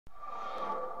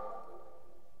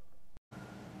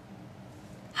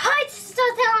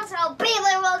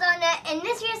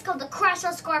is called the Crash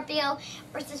Escolpio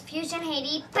versus Fusion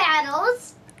Hades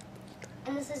Battles.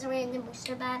 And this is a random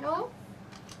booster battle.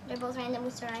 They're both random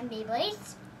booster and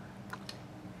Beyblades.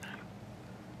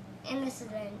 And this is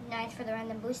the 9th for the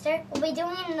random booster. We'll be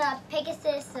doing the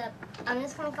Pegasus, I'm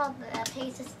just going to call it the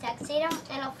Pegasus Tuxedo.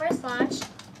 And I'll first launch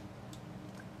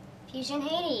Fusion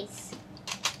Hades.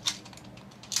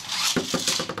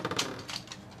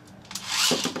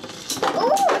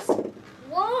 Ooh!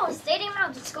 Whoa! Stadium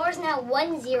out. The score is now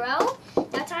 1-0.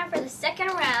 Now time for the second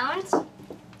round.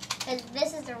 Because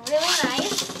this is really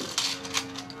nice.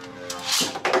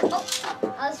 Oh,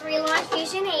 let's relaunch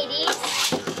Fusion Hades.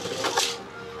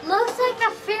 Looks like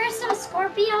the fearsome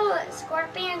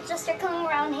scorpions just circling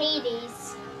around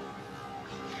Hades.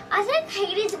 I think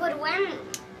Hades would win,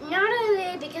 not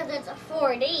only because it's a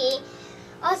 4D,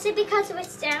 also because of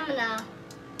its stamina.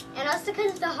 And also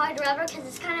because of the hard rubber, because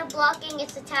it's kind of blocking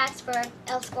its attacks for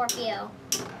Escolpio.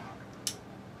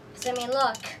 So, I mean,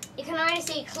 look. You can already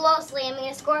see closely. I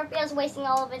mean, Escolpio's wasting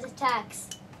all of its attacks.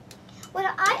 Well,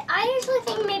 I usually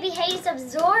think maybe Hades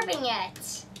absorbing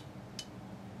it.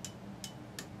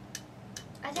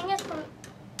 I think it's from...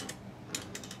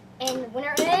 And the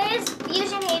winner is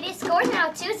Fusion Hades. Scores now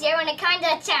 2-0, and it kind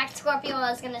of attacked Scorpio while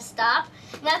I was going to stop.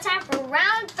 Now time for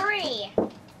round 3.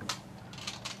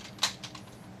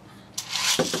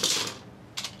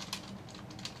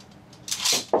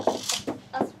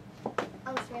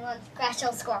 Let's crash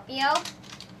out Scorpio.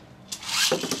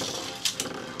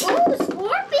 Ooh,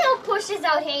 Scorpio pushes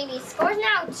out Hades. Scores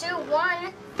now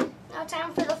 2-1. Now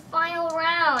time for the final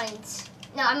round.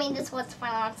 No, I mean this was the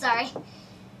final round, sorry.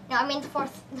 No, I mean the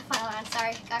final round,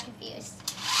 sorry. Got confused.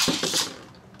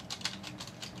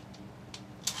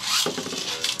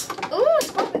 Ooh,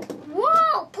 Scorpio.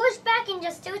 Whoa! Pushed back in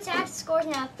just 2 attacks. Scores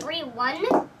now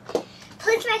 3-1.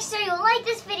 Please make sure you like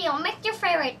this video, make your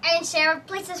favorite, and share.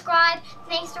 Please subscribe.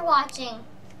 Thanks for watching.